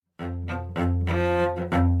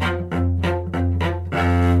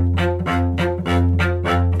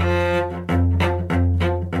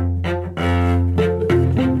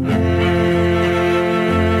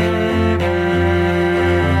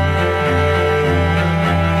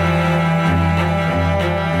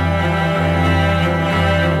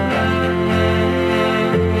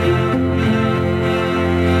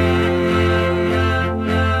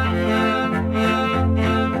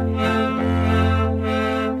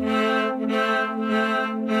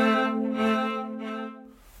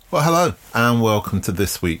Well, hello and welcome to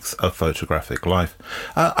this week's Photographic Life.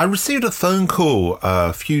 I received a phone call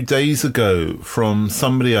a few days ago from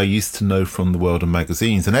somebody I used to know from the world of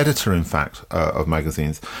magazines, an editor, in fact, of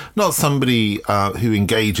magazines, not somebody who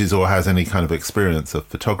engages or has any kind of experience of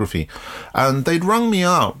photography. And they'd rung me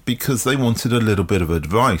up because they wanted a little bit of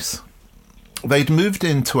advice. They'd moved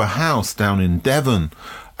into a house down in Devon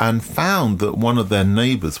and found that one of their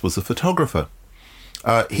neighbours was a photographer.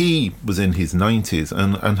 He was in his 90s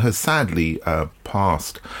and has sadly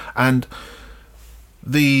passed. And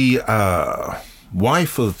the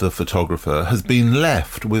wife of the photographer has been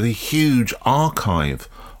left with a huge archive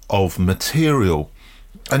of material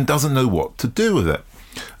and doesn't know what to do with it.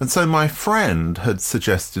 And so my friend had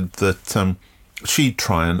suggested that she'd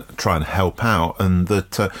try and help out, and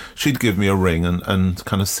that she'd give me a ring and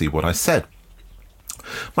kind of see what I said.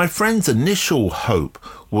 My friend's initial hope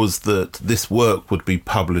was that this work would be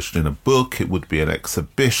published in a book, it would be an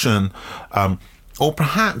exhibition, or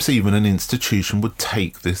perhaps even an institution would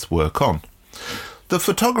take this work on. The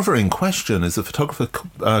photographer in question is a photographer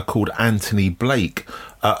called Anthony Blake,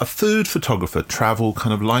 a food photographer, travel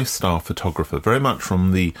kind of lifestyle photographer, very much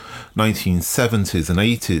from the 1970s and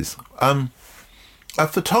 80s. A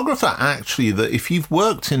photographer, actually, that if you've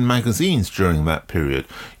worked in magazines during that period,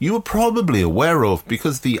 you were probably aware of,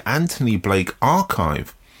 because the Anthony Blake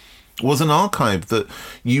archive was an archive that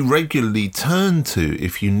you regularly turned to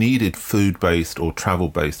if you needed food-based or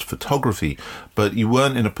travel-based photography, but you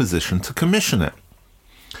weren't in a position to commission it.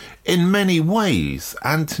 In many ways,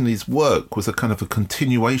 Anthony's work was a kind of a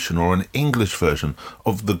continuation or an English version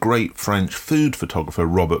of the great French food photographer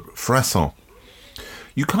Robert Bresson.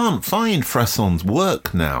 You can't find Bresson's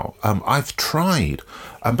work now. I've tried,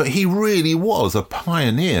 but he really was a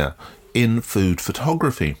pioneer in food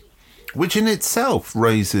photography, which in itself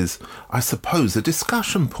raises, I suppose, a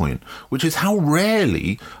discussion point, which is how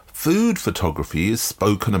rarely food photography is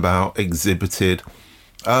spoken about, exhibited,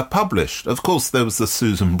 published. Of course, there was the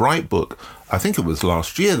Susan Bright book. I think it was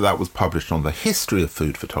last year that was published on the history of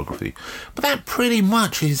food photography. But that pretty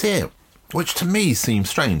much is it, which to me seems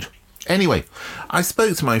strange. Anyway, I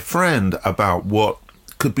spoke to my friend about what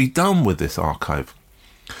could be done with this archive,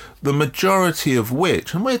 the majority of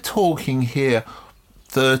which, and we're talking here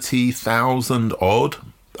 30,000 odd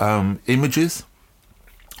images,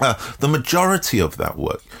 the majority of that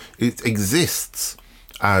work, it exists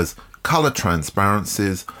as colour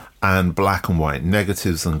transparencies and black and white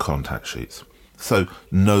negatives and contact sheets. So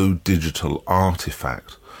no digital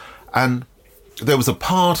artifact. And there was a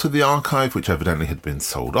part of the archive which evidently had been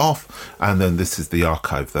sold off, and then this is the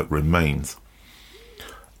archive that remains.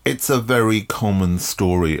 It's a very common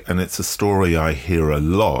story, and it's a story I hear a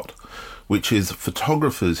lot, which is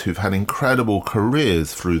photographers who've had incredible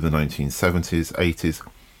careers through the 1970s, 80s,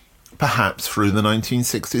 perhaps through the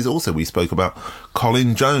 1960s also. We spoke about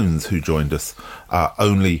Colin Jones, who joined us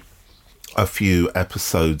only a few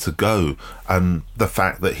episodes ago, and the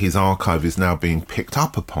fact that his archive is now being picked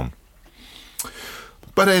up upon.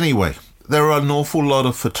 But anyway, there are an awful lot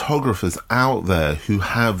of photographers out there who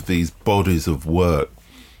have these bodies of work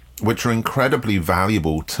which are incredibly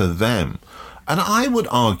valuable to them. And I would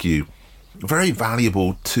argue very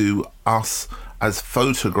valuable to us as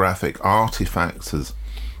photographic artifacts, as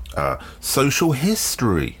social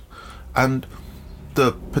history. And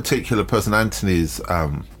the particular person, Anthony's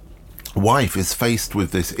wife, is faced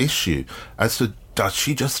with this issue as to, does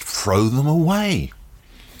she just throw them away?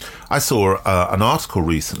 I saw an article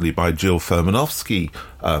recently by Jill Furmanovsky,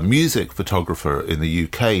 a music photographer in the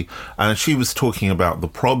UK, and she was talking about the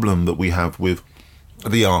problem that we have with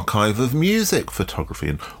the archive of music photography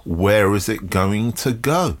and where is it going to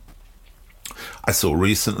go. I saw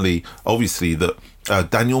recently, obviously, that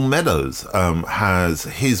Daniel Meadows has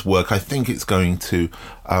his work. I think it's going to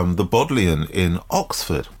the Bodleian in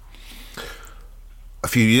Oxford. A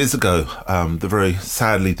few years ago, the very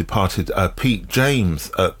sadly departed Pete James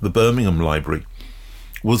at the Birmingham Library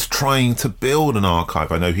was trying to build an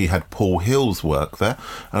archive. I know he had Paul Hill's work there,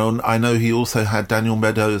 and I know he also had Daniel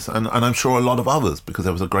Meadows, and I'm sure a lot of others, because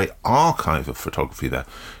there was a great archive of photography there,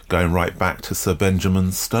 going right back to Sir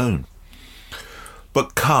Benjamin Stone.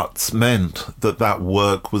 But cuts meant that that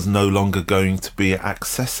work was no longer going to be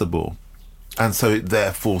accessible, and so it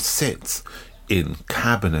therefore sits in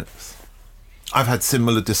cabinets. I've had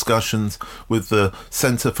similar discussions with the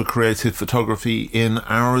Center for Creative Photography in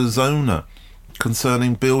Arizona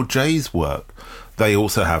concerning Bill Jay's work. They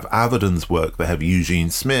also have Avedon's work, they have Eugene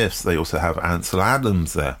Smith's, they also have Ansel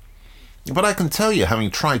Adams there. But I can tell you, having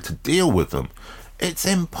tried to deal with them, it's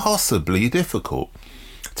impossibly difficult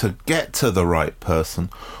to get to the right person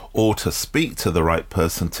or to speak to the right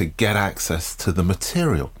person to get access to the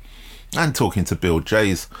material. and talking to Bill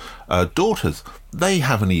Jay's daughters, they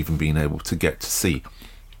haven't even been able to get to see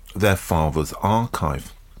their father's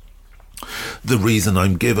archive. The reason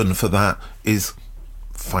I'm given for that is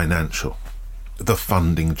financial. The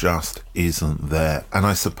funding just isn't there. And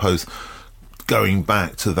I suppose going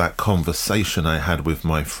back to that conversation I had with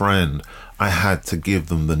my friend, I had to give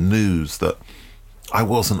them the news that I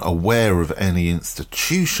wasn't aware of any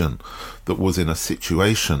institution that was in a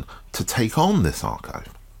situation to take on this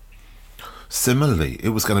archive. Similarly, it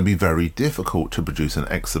was going to be very difficult to produce an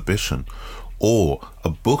exhibition or a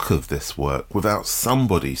book of this work without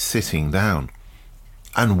somebody sitting down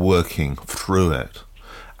and working through it,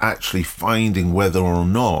 actually finding whether or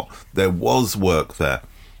not there was work there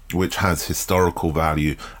which has historical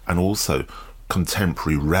value and also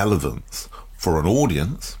contemporary relevance for an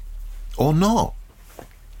audience or not.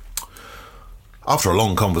 After a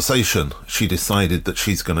long conversation, she decided that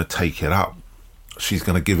she's going to take it up. She's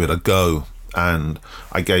going to give it a go. And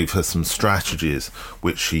I gave her some strategies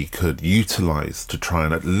which she could utilize to try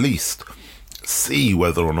and at least see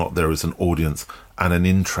whether or not there is an audience and an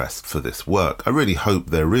interest for this work. I really hope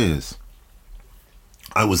there is.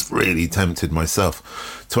 I was really tempted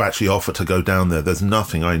myself to actually offer to go down there. There's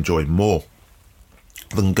nothing I enjoy more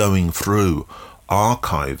than going through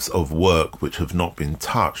archives of work which have not been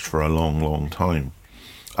touched for a long, long time.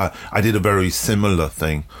 I did a very similar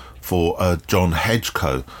thing for John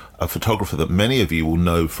Hedgecoe, a photographer that many of you will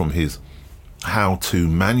know from his how-to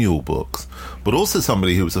manual books, but also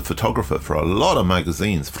somebody who was a photographer for a lot of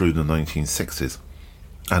magazines through the 1960s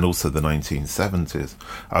and also the 1970s.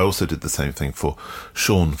 I also did the same thing for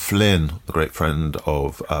Sean Flynn, the great friend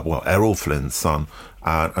of, Errol Flynn's son,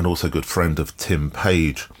 and also a good friend of Tim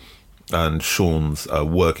Page, and Sean's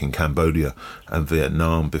work in Cambodia and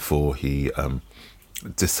Vietnam before he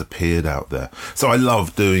disappeared out there. So I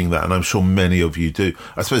love doing that, and I'm sure many of you do.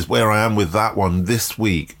 I suppose where I am with that one this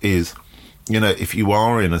week is, if you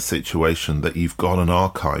are in a situation that you've got an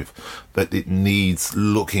archive that it needs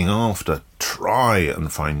looking after, try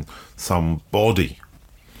and find somebody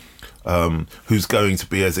who's going to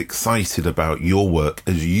be as excited about your work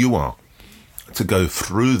as you are to go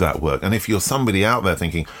through that work. And if you're somebody out there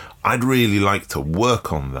thinking, I'd really like to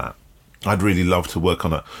work on that, I'd really love to work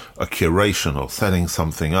on a curation or setting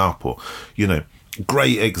something up, or,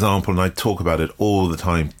 great example, and I talk about it all the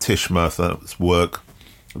time, Tish Murtha's work,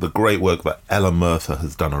 the great work that Ella Murtha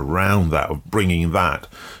has done around that, of bringing that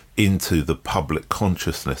into the public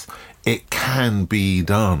consciousness. It can be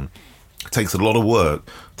done. It takes a lot of work,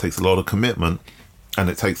 it takes a lot of commitment, and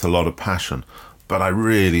it takes a lot of passion. But I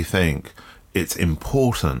really think it's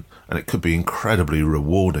important, and it could be incredibly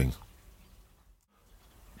rewarding.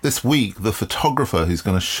 This week, the photographer who's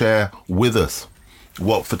going to share with us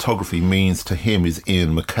what photography means to him is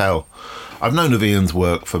Iain McKell. I've known of Iain's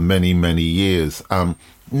work for many, many years.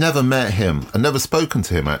 Never met him and never spoken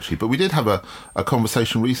to him, actually, but we did have a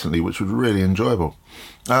conversation recently which was really enjoyable.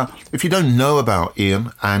 If you don't know about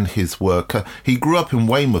Iain and his work, he grew up in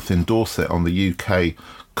Weymouth in Dorset on the UK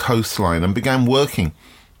coastline and began working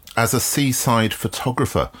as a seaside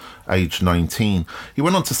photographer, aged 19. He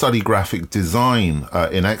went on to study graphic design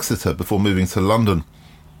in Exeter before moving to London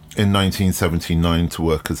in 1979 to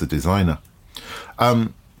work as a designer.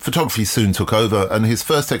 Photography soon took over, and his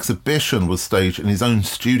first exhibition was staged in his own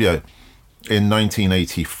studio in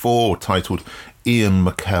 1984, titled Iain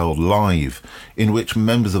McKell Live, in which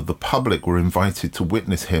members of the public were invited to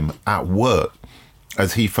witness him at work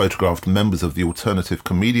as he photographed members of the alternative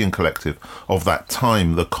comedian collective of that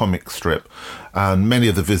time, the comic strip, and many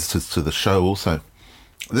of the visitors to the show also.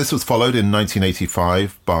 This was followed in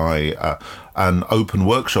 1985 by an open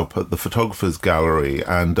workshop at the Photographers Gallery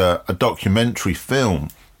and a documentary film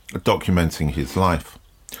documenting his life.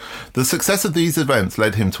 The success of these events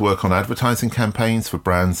led him to work on advertising campaigns for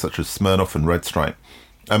brands such as Smirnoff and Red Stripe,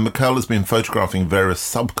 and McKell has been photographing various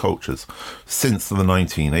subcultures since the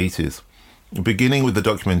 1980s, beginning with the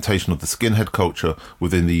documentation of the skinhead culture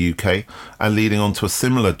within the UK and leading on to a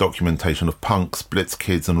similar documentation of punks, blitz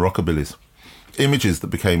kids and rockabillys, images that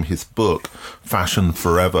became his book, Fashion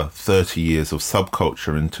Forever, 30 Years of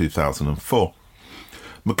Subculture, in 2004.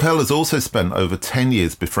 McKell has also spent over 10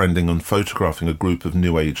 years befriending and photographing a group of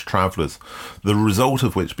New Age travellers, the result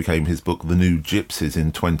of which became his book The New Gypsies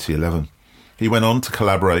in 2011. He went on to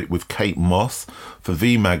collaborate with Kate Moss for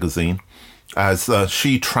V magazine as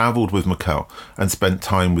she travelled with McKell and spent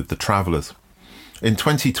time with the travellers. In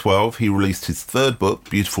 2012, he released his third book,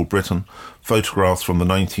 Beautiful Britain, Photographs from the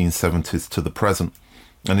 1970s to the Present.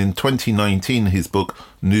 And in 2019, his book,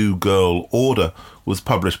 New Girl Order, was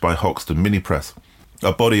published by Hoxton Mini Press.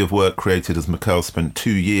 a body of work created as McKell spent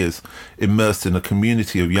 2 years immersed in a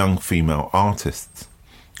community of young female artists,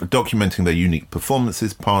 documenting their unique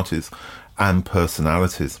performances, parties, and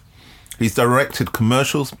personalities. He's directed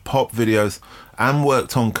commercials, pop videos, and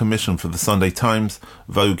worked on commission for the Sunday Times,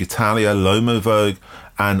 Vogue Italia, Lomo Vogue,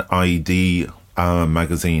 and ID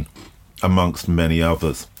magazine, amongst many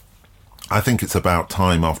others. I think it's about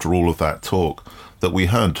time, after all of that talk, that we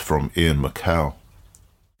heard from Iain McKell.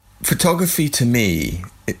 Photography to me,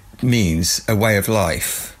 it means a way of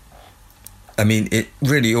life. I mean, it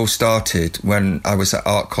really all started when I was at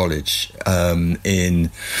art college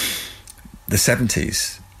in the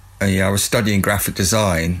 70s. I was studying graphic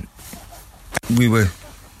design. We were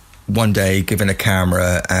one day given a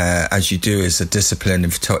camera, as you do as a discipline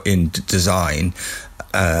in design.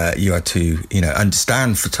 You had to,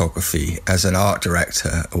 understand photography as an art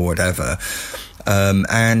director or whatever.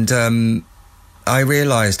 I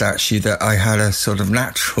realised actually that I had a sort of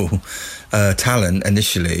natural talent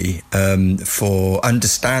initially for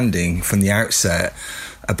understanding from the outset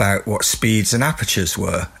about what speeds and apertures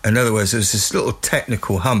were. In other words, there was this little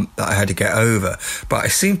technical hump that I had to get over, but I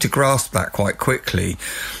seemed to grasp that quite quickly.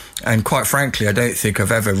 And quite frankly, I don't think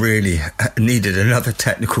I've ever really needed another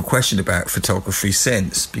technical question about photography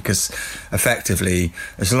since, because effectively,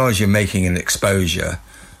 as long as you're making an exposure,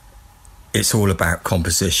 it's all about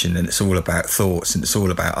composition and it's all about thoughts and it's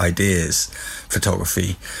all about ideas,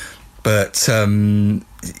 photography. But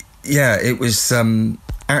it was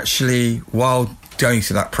actually while going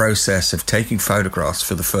through that process of taking photographs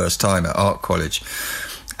for the first time at art college,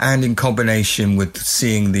 and in combination with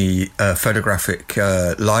seeing the photographic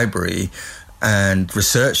library and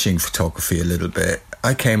researching photography a little bit,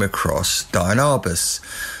 I came across Diane Arbus.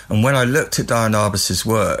 And when I looked at Diane Arbus's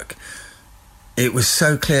work, it was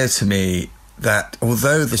so clear to me that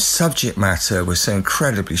although the subject matter was so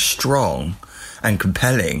incredibly strong and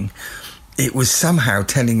compelling, it was somehow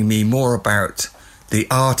telling me more about the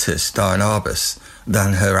artist, Diane Arbus,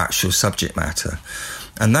 than her actual subject matter.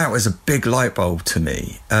 And that was a big light bulb to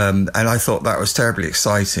me. And I thought that was terribly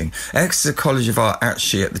exciting. Exeter College of Art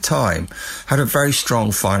actually at the time had a very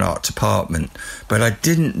strong fine art department, but I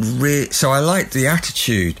didn't really... So I liked the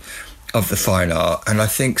attitude of the fine art, and I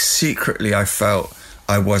think secretly I felt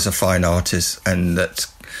I was a fine artist and that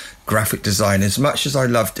graphic design, as much as I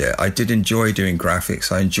loved it, I did enjoy doing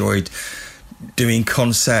graphics. I enjoyed doing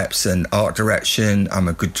concepts and art direction. I'm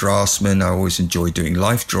a good draftsman. I always enjoy doing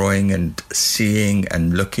life drawing and seeing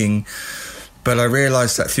and looking. But I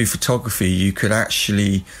realised that through photography, you could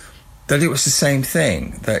actually... that it was the same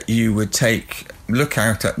thing, that you would look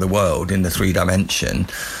out at the world in the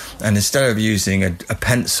 3D, and instead of using a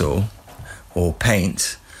pencil or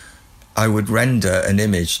paint, I would render an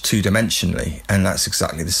image 2-dimensionally, and that's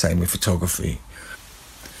exactly the same with photography.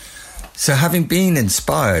 So having been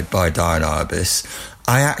inspired by Diane Arbus,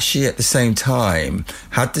 I actually at the same time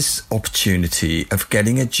had this opportunity of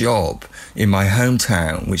getting a job in my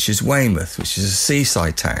hometown, which is Weymouth, which is a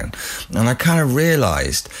seaside town. And I kind of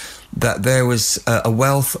realised that there was a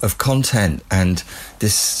wealth of content and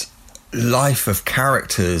this life of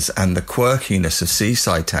characters and the quirkiness of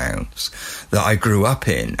seaside towns that I grew up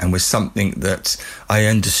in, and was something that I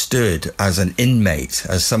understood as an inmate,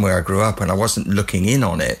 as somewhere I grew up, and I wasn't looking in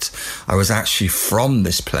on it. I was actually from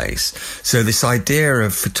this place. So this idea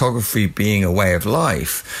of photography being a way of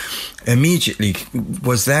life immediately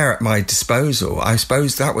was there at my disposal. I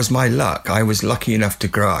suppose that was my luck. I was lucky enough to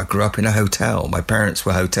grow up. I grew up in a hotel. My parents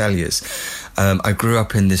were hoteliers. I grew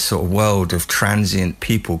up in this sort of world of transient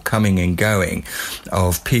people coming and going,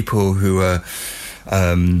 of people who were,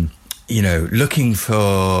 looking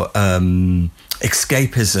for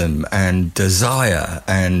escapism and desire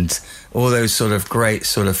and all those sort of great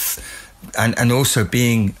sort of... And also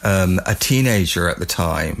being a teenager at the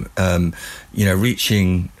time,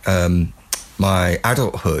 reaching my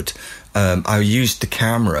adulthood, I used the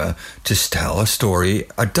camera to tell a story,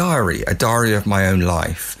 a diary of my own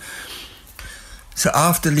life. So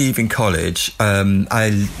after leaving college,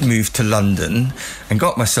 I moved to London and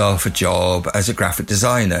got myself a job as a graphic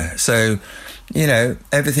designer. So,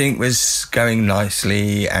 everything was going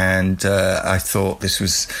nicely, and I thought this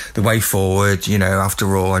was the way forward.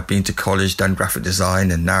 After all, I'd been to college, done graphic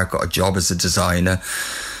design, and now I've got a job as a designer.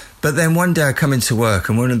 But then one day I come into work,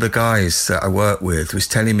 and one of the guys that I work with was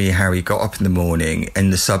telling me how he got up in the morning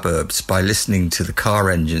in the suburbs by listening to the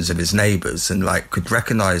car engines of his neighbours and could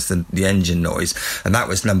recognise the engine noise. And that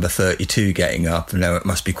was number 32 getting up, and now it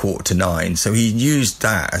must be 8:45. So he used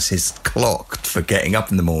that as his clock for getting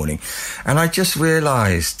up in the morning. And I just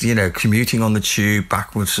realised, commuting on the tube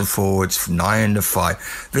backwards and forwards from 9 to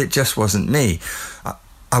 5, that it just wasn't me.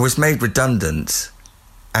 I was made redundant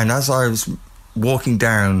And as I was walking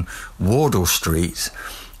down Wardour Street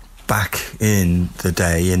back in the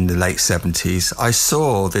day, in the late 70s, I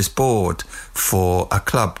saw this board for a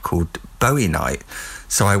club called Bowie Night.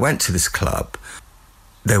 So I went to this club.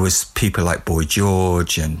 There was people like Boy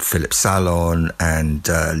George and Philip Salon and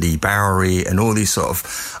Lee Bowery and all these sort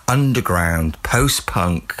of underground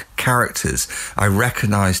post-punk characters. I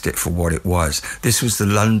recognised it for what it was. This was the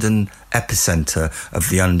London epicentre of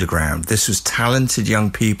the underground. This was talented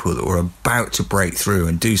young people that were about to break through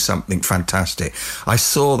and do something fantastic. I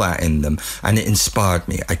saw that in them and it inspired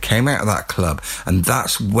me. I came out of that club, and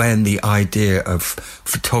that's when the idea of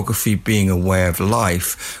photography being a way of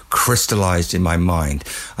life crystallised in my mind.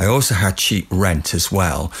 I also had cheap rent as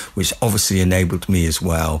well, which obviously enabled me as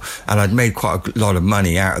well. And I'd made quite a lot of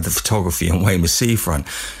money out of the photography on Weymouth Seafront.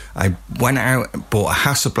 I went out, bought a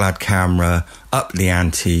Hasselblad camera, upped the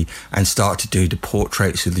ante, and started to do the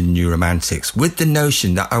portraits of the New Romantics with the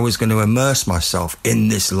notion that I was going to immerse myself in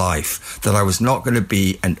this life, that I was not going to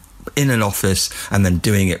be in an office and then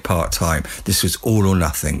doing it part-time. This was all or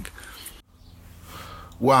nothing.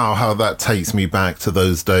 Wow, how that takes me back to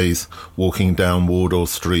those days walking down Wardour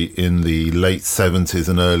Street in the late 70s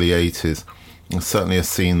and early 80s. It's certainly a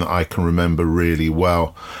scene that I can remember really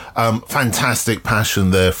well. Fantastic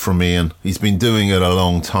passion there from Iain. He's been doing it a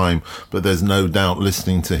long time, but there's no doubt,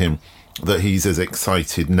 listening to him, that he's as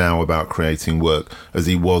excited now about creating work as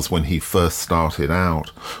he was when he first started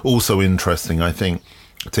out. Also interesting, I think,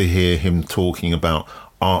 to hear him talking about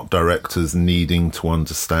art directors needing to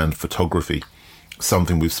understand photography.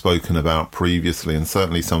 Something we've spoken about previously, and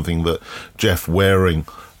certainly something that Jeff Waring,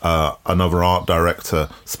 another art director,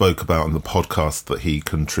 spoke about in the podcast that he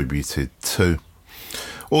contributed to.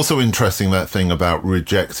 Also interesting, that thing about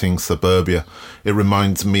rejecting suburbia. It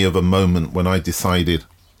reminds me of a moment when I decided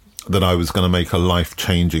that I was going to make a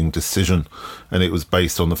life-changing decision, and it was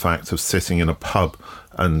based on the fact of sitting in a pub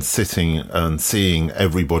and sitting and seeing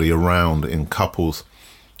everybody around in couples,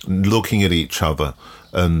 looking at each other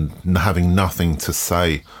and having nothing to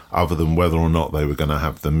say other than whether or not they were going to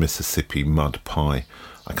have the Mississippi mud pie.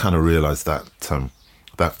 I kind of realised that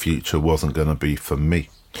that future wasn't going to be for me.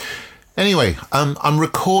 Anyway, I'm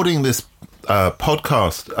recording this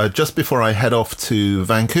podcast just before I head off to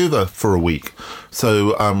Vancouver for a week.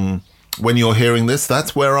 So when you're hearing this,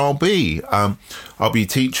 that's where I'll be. I'll be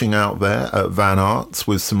teaching out there at Van Arts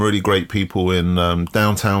with some really great people in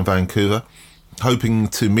downtown Vancouver, hoping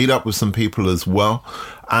to meet up with some people as well.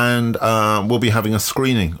 And we'll be having a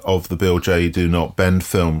screening of the Bill J. Do Not Bend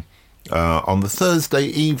film on the Thursday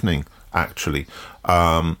evening, actually.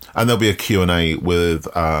 And there'll be a Q&A with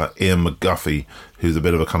Iain McGuffey, who's a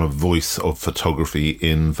bit of a kind of voice of photography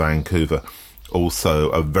in Vancouver. Also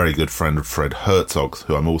a very good friend of Fred Herzog's,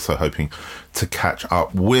 who I'm also hoping to catch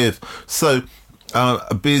up with. So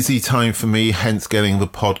a busy time for me, hence getting the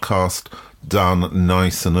podcast done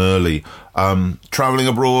nice and early. Traveling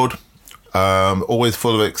abroad, always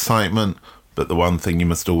full of excitement, but the one thing you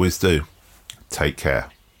must always do, take care.